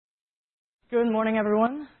Good morning,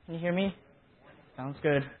 everyone. Can you hear me? Sounds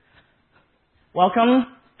good. Welcome,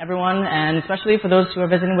 everyone, and especially for those who are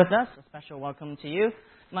visiting with us, a special welcome to you.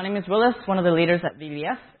 My name is Willis, one of the leaders at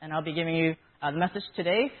VBS, and I'll be giving you the message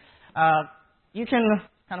today. You can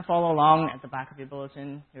kind of follow along at the back of your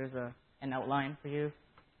bulletin. Here's an outline for you.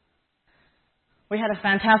 We had a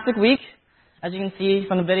fantastic week. As you can see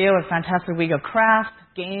from the video, a fantastic week of craft,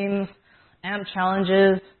 games, AMP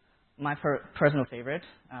challenges, my personal favorite,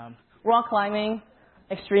 rock climbing,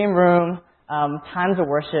 extreme room, times of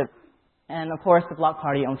worship, and of course the block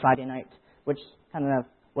party on Friday night, which kind of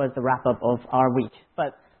was the wrap-up of our week.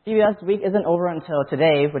 But VBS week isn't over until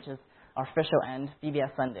today, which is our official end,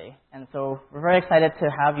 VBS Sunday. And so we're very excited to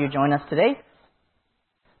have you join us today.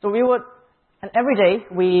 So and every day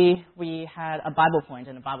we had a Bible point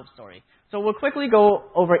and a Bible story. So we'll quickly go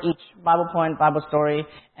over each Bible point, Bible story,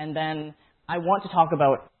 and then I want to talk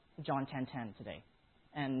about John 10:10 today.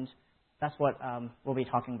 And that's what we'll be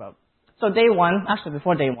talking about. So day one, actually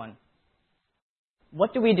before day one,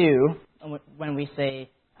 what do we do when we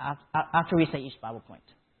say, after we say each Bible point?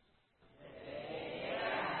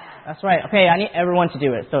 That's right. Okay, I need everyone to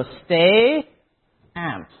do it. So stay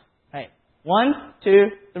amped. Right. 1, 2,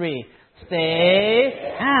 3.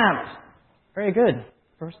 Stay amped. Very good.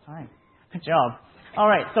 First time. Good job. All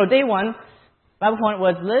right. So day one, Bible point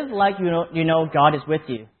was live like you know God is with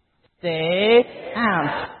you. Stay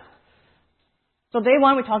amped. So day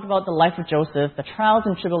one, we talked about the life of Joseph, the trials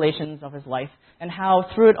and tribulations of his life, and how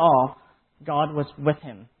through it all, God was with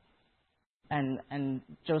him. And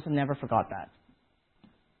Joseph never forgot that.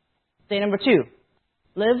 Day number 2,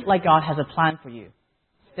 live like God has a plan for you.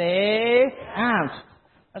 Stay amped.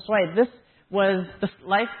 That's right. This was the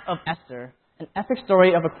life of Esther, an epic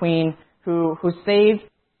story of a queen who saved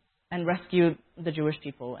and rescued the Jewish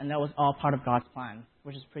people, and that was all part of God's plan,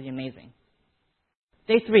 which is pretty amazing.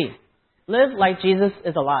 Day 3, live like Jesus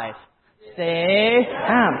is alive. Stay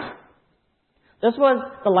amped. This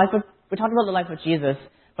was we talked about the life of Jesus,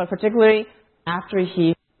 but particularly after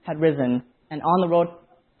he had risen and on the road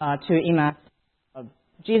to Emmaus,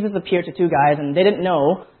 Jesus appeared to two guys, and they didn't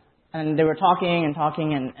know, and they were talking,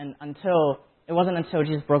 and it wasn't until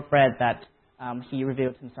Jesus broke bread that he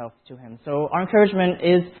revealed himself to him. So our encouragement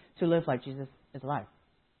is to live like Jesus is alive.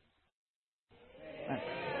 Right.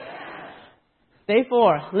 Day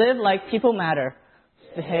 4, live like people matter.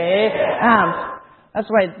 Stay amped. That's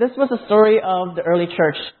right. This was a story of the early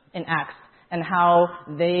church in Acts and how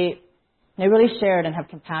they really shared and have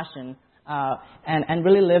compassion and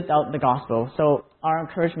really lived out the gospel. So our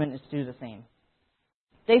encouragement is to do the same.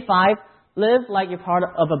 Day 5, live like you're part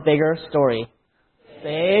of a bigger story.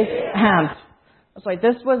 Stay amped. That's right.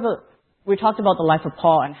 We talked about the life of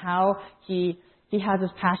Paul and how he has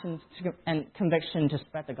his passion and conviction to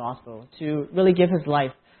spread the gospel, to really give his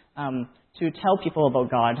life, to tell people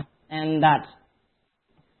about God, and that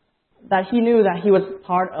he knew that he was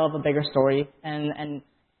part of a bigger story and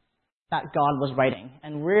that God was writing.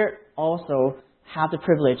 And we also have the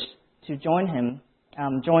privilege to join him,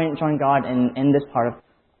 join God in this part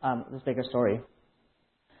of this bigger story.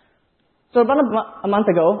 So about a month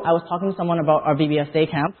ago, I was talking to someone about our VBS Day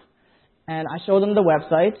Camp, and I showed them the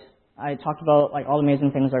website. I talked about all the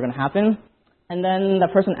amazing things that are going to happen. And then the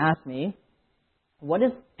person asked me, what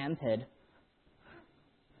is AMPED?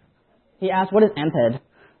 He asked, what is AMPED?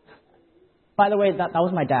 By the way, that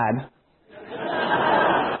was my dad.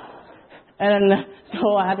 And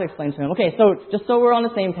so I had to explain to him. Okay, so just so we're on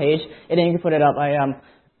the same page, and then you can put it up.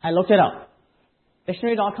 I looked it up.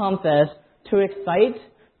 Dictionary.com says, to excite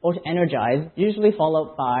or to energize, usually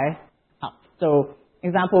followed by up. So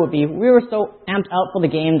example would be, we were so amped up for the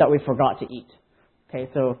game that we forgot to eat. Okay,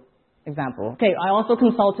 so example. Okay, I also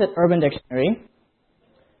consulted Urban Dictionary.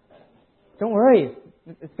 Don't worry,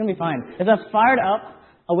 it's going to be fine. It says fired up,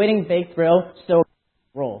 awaiting big thrill, so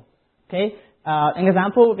roll. Okay, an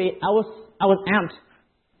example would be, I was amped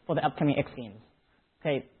for the upcoming X Games.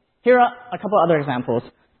 Okay, here are a couple other examples.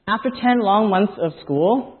 After 10 long months of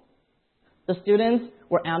school, the students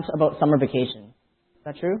were amped about summer vacation. Is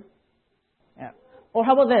that true? Yeah. Or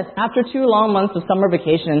how about this? After 2 long months of summer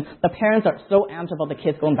vacation, the parents are so amped about the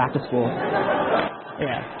kids going back to school.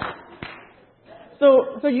 Yeah.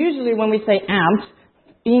 So usually when we say amped,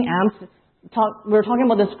 being amped, we're talking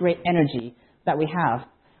about this great energy that we have,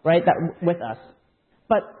 right, that with us.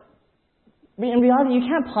 But in reality, you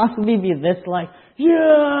can't possibly be this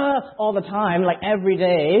all the time, every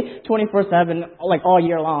day, 24/7, all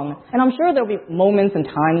year long. And I'm sure there'll be moments and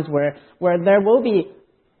times where there will be,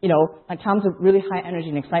 times of really high energy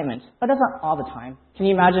and excitement. But that's not all the time. Can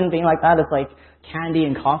you imagine being like that? It's candy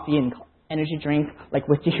and coffee and energy drink,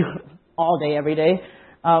 with you all day, every day.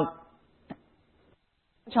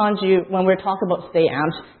 challenge you when we're talking about stay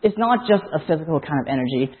amped, it's not just a physical kind of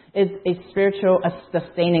energy. It's a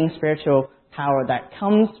sustaining spiritual power that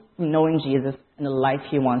comes from knowing Jesus and the life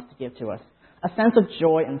He wants to give to us. A sense of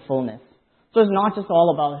joy and fullness. So it's not just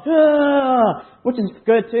all about, which is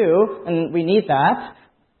good too, and we need that,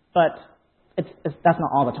 but that's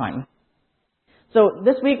not all the time. So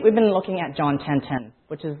this week we've been looking at John 10:10,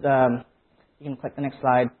 which is, you can click the next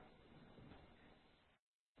slide.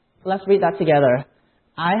 Let's read that together.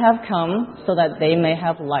 I have come so that they may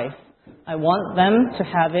have life. I want them to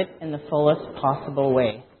have it in the fullest possible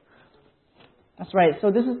way. That's right.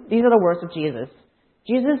 So these are the words of Jesus.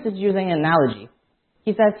 Jesus is using an analogy.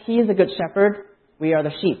 He says He is a good shepherd. We are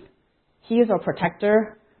the sheep. He is our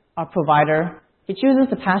protector, our provider. He chooses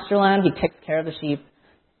to pasture land. He takes care of the sheep.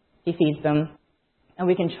 He feeds them. And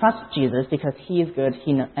we can trust Jesus because He is good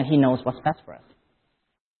and He knows what's best for us.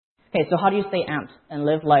 Okay, so how do you stay amped and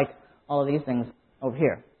live like all of these things over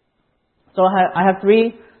here? So I have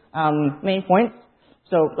three main points.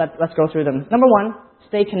 So let's go through them. Number one,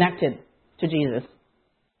 stay connected to Jesus.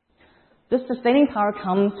 This sustaining power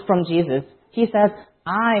comes from Jesus. He says,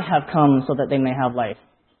 I have come so that they may have life.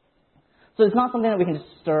 So it's not something that we can just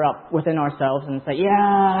stir up within ourselves and say,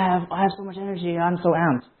 I have so much energy, I'm so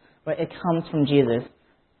amped. But it comes from Jesus.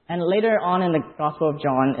 And later on in the Gospel of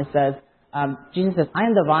John, it says, Jesus says, I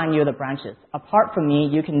am the vine, you are the branches. Apart from me,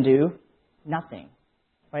 you can do nothing.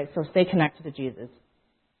 Right? So stay connected to Jesus.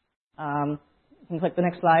 You can click the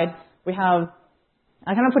next slide. I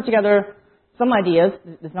kind of put together some ideas.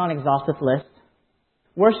 It's not an exhaustive list.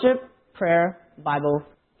 Worship, prayer, Bible,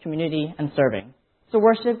 community, and serving. So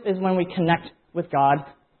worship is when we connect with God.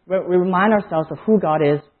 We remind ourselves of who God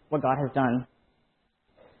is, what God has done.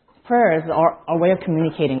 Prayer is our way of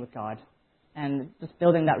communicating with God and just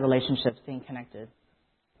building that relationship, staying connected.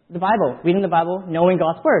 The Bible, reading the Bible, knowing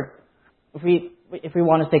God's Word. If we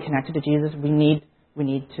want to stay connected to Jesus, we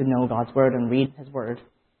need to know God's Word and read His Word.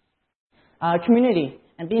 Community,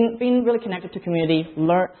 and being really connected to community,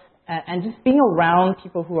 and just being around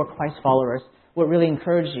people who are Christ followers would really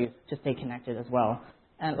encourage you to stay connected as well.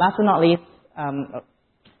 And last but not least,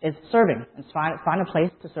 is serving. And find a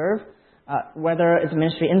place to serve, whether it's a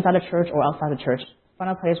ministry inside a church or outside the church. Find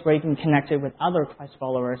a place where you can connect with other Christ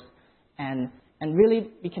followers and really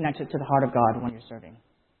be connected to the heart of God when you're serving.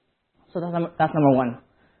 So that's number one.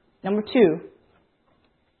 Number two,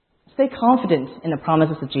 stay confident in the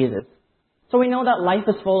promises of Jesus. So we know that life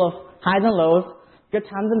is full of highs and lows, good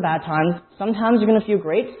times and bad times. Sometimes you're going to feel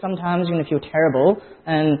great, sometimes you're going to feel terrible,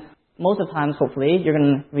 and most of the times, hopefully, you're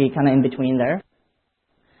going to be kind of in between there.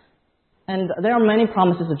 And there are many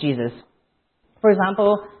promises of Jesus. For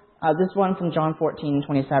example, this one from John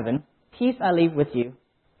 14:27. Peace I leave with you.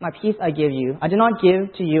 My peace I give you. I do not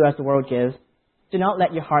give to you as the world gives. Do not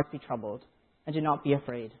let your hearts be troubled, and do not be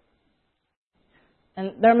afraid.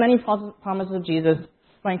 And there are many promises of Jesus,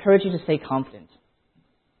 but I encourage you to stay confident.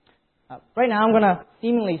 Right now, I'm going to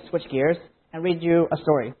seemingly switch gears and read you a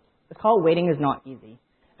story. It's called Waiting is Not Easy.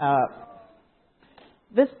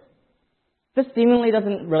 This seemingly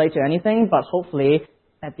doesn't relate to anything, but hopefully,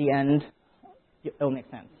 at the end, it'll make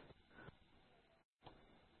sense.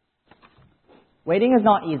 Waiting is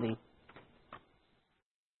not easy.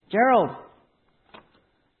 Gerald,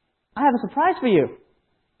 I have a surprise for you.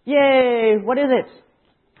 Yay! What is it?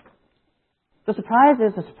 The surprise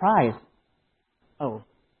is a surprise. Oh.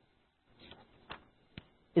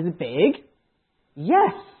 Is it big?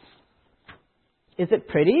 Yes. Is it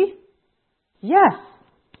pretty? Yes.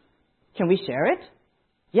 Can we share it?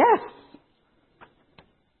 Yes.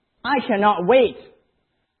 I cannot wait.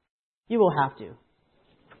 You will have to.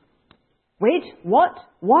 Wait, what?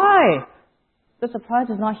 Why? The surprise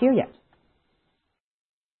is not here yet.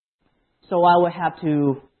 So I will have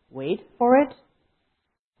to wait for it?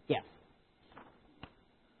 Yes.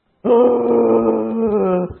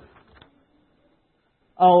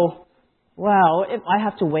 Oh, well, if I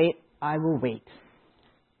have to wait, I will wait.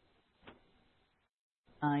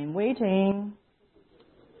 I'm waiting.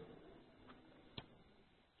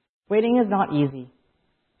 Waiting is not easy.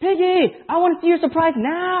 Piggy, I want to see your surprise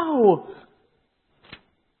now.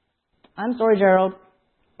 I'm sorry, Gerald,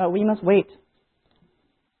 but we must wait.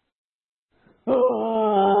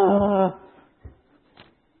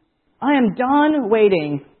 I am done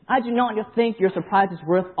waiting. I do not think your surprise is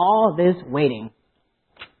worth all this waiting.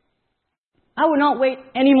 I will not wait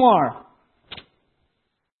anymore.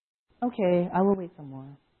 Okay, I will wait some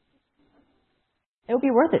more. It will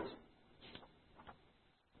be worth it.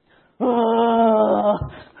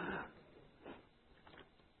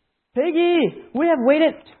 Piggy, we have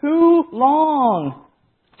waited too long.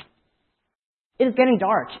 It is getting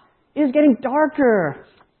dark. It is getting darker.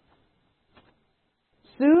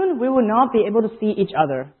 soon we will not be able to see each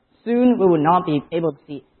other. Soon we will not be able to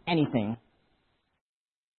see anything.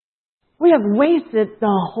 We have wasted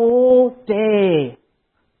the whole day.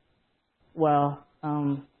 Well,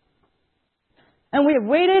 and we have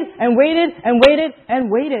waited and waited and waited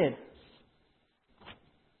and waited.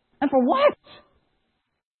 And for what?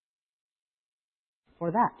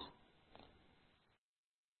 For that.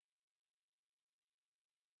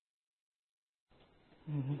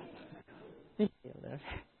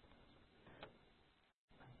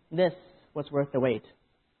 This was worth the wait.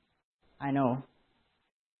 I know.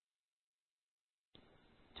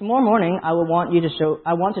 Tomorrow morning, I want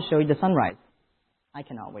to show you the sunrise. I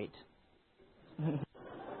cannot wait.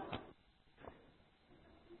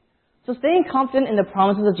 So staying confident in the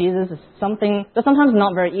promises of Jesus is something that's sometimes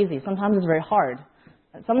not very easy. Sometimes it's very hard.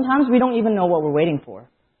 Sometimes we don't even know what we're waiting for.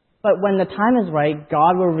 But when the time is right,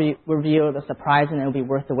 God will reveal the surprise and it will be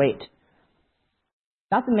worth the wait.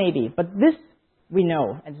 That's a maybe. But this we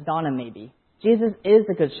know. It's not a maybe. Jesus is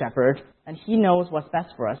the good shepherd and he knows what's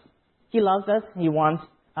best for us. He loves us. He wants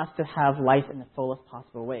us to have life in the fullest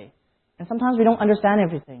possible way. And sometimes we don't understand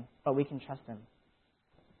everything, but we can trust him.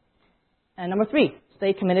 And number 3,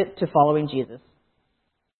 stay committed to following Jesus.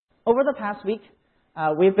 Over the past week,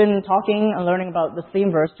 we've been talking and learning about the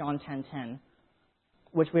theme verse, John 10:10,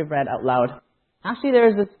 which we've read out loud. Actually, there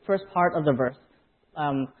is this first part of the verse,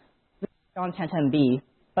 John 10:10b.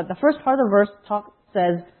 But the first part of the verse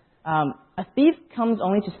says, a thief comes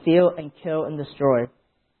only to steal and kill and destroy.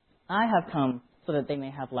 I have come so that they may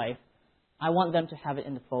have life. I want them to have it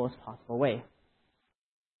in the fullest possible way.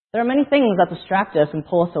 There are many things that distract us and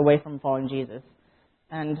pull us away from following Jesus.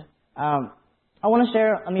 And I want to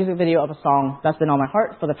share a music video of a song that's been on my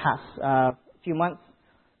heart for the past few months.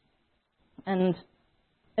 And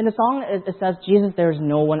in the song, it says, Jesus, there is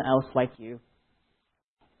no one else like you.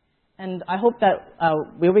 And I hope that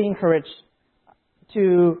we'll be encouraged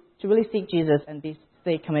to really seek Jesus and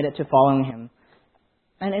stay committed to following him.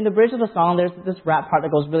 And in the bridge of the song, there's this rap part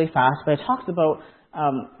that goes really fast, but it talks about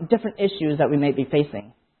different issues that we may be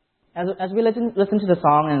facing. As we listen to the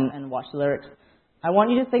song and watch the lyrics, I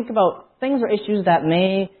want you to think about things or issues that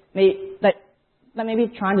may be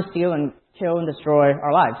trying to steal and kill and destroy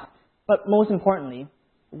our lives. But most importantly,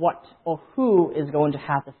 what or who is going to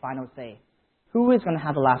have the final say? Who is going to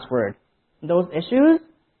have the last word? Those issues,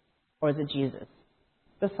 or is it Jesus?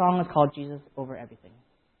 This song is called Jesus Over Everything.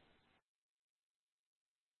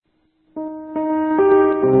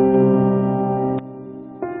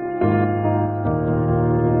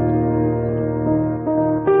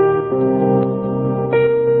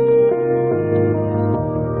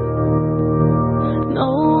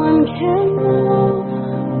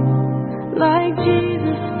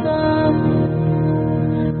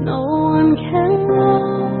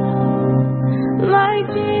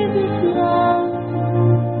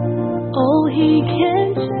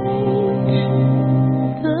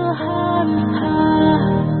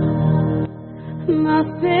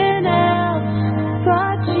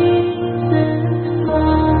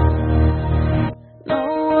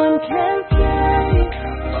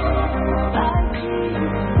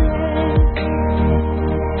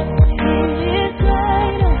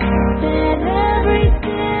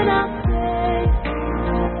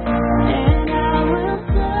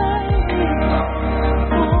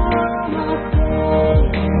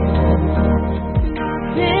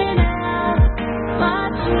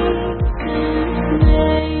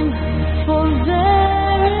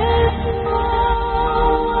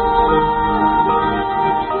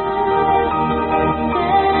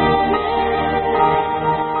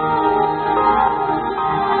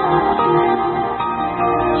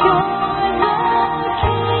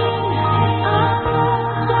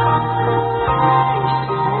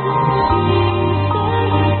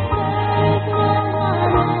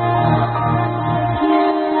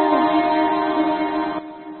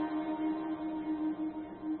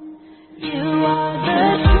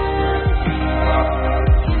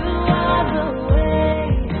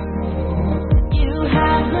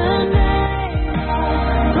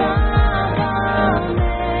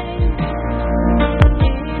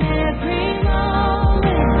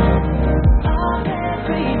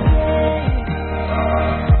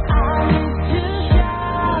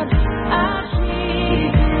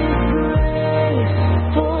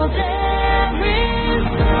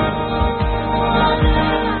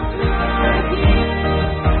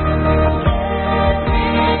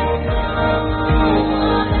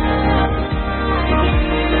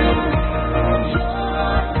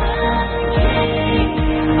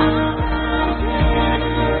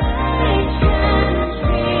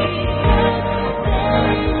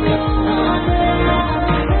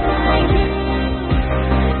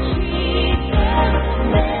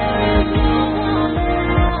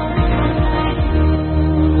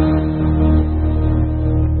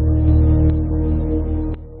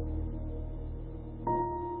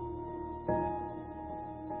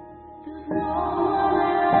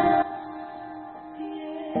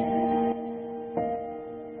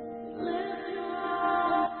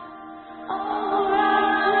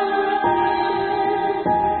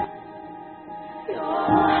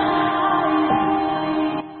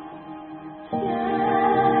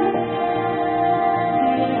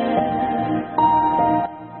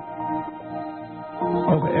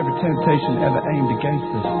 ever aimed against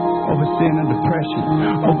us. Over sin and depression,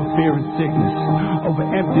 over fear and sickness, over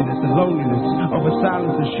emptiness and loneliness, over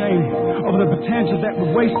silence and shame, over the potential that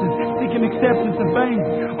we've wasted, seeking acceptance in vain,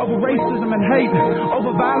 over racism and hate,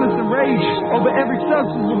 over violence and rage, over every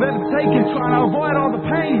substance we've ever taken, trying to avoid all the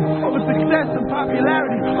pain, over success and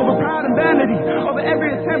popularity, over pride and vanity, over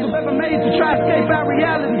every attempt we've ever made to try to escape our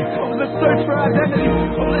reality, over the search for identity,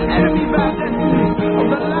 over the enemy of our destiny,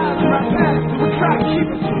 over the lies of our past that we try to keep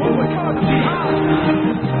us from who we're called to be.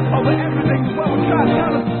 Over everything is what we try to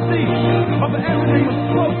tell us to see, over everything we're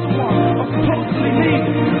supposed to want, or supposedly need,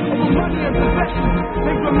 over money and possessions,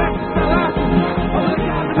 things we're meant to sell out, over the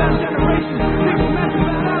gods of our generation, things we're meant to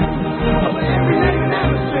sell out, over every name and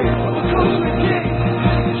atmosphere, over culture and king,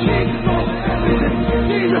 Jesus over everything,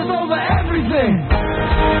 Jesus over everything.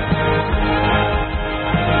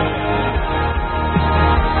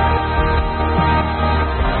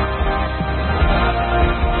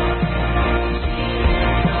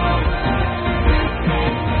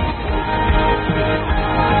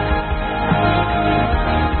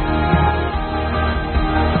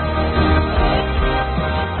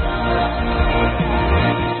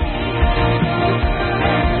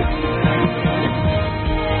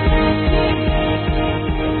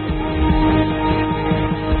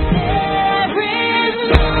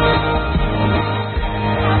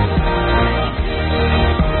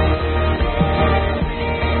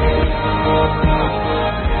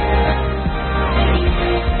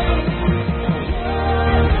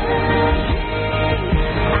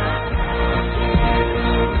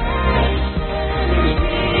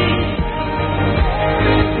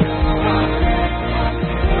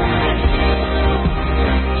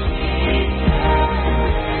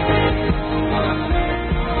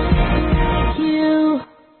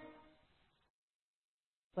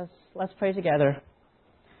 Let's pray together.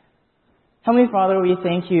 Heavenly Father, we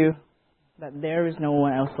thank you that there is no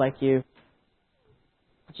one else like you.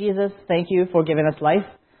 Jesus, thank you for giving us life.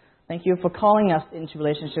 Thank you for calling us into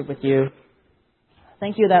relationship with you.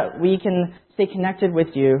 Thank you that we can stay connected with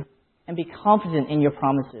you and be confident in your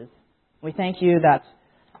promises. We thank you that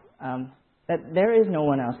there is no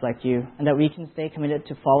one else like you and that we can stay committed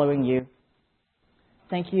to following you.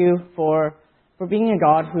 Thank you for being a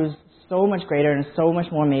God who's so much greater and so much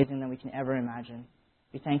more amazing than we can ever imagine.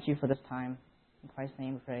 We thank you for this time. In Christ's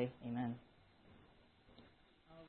name we pray. Amen.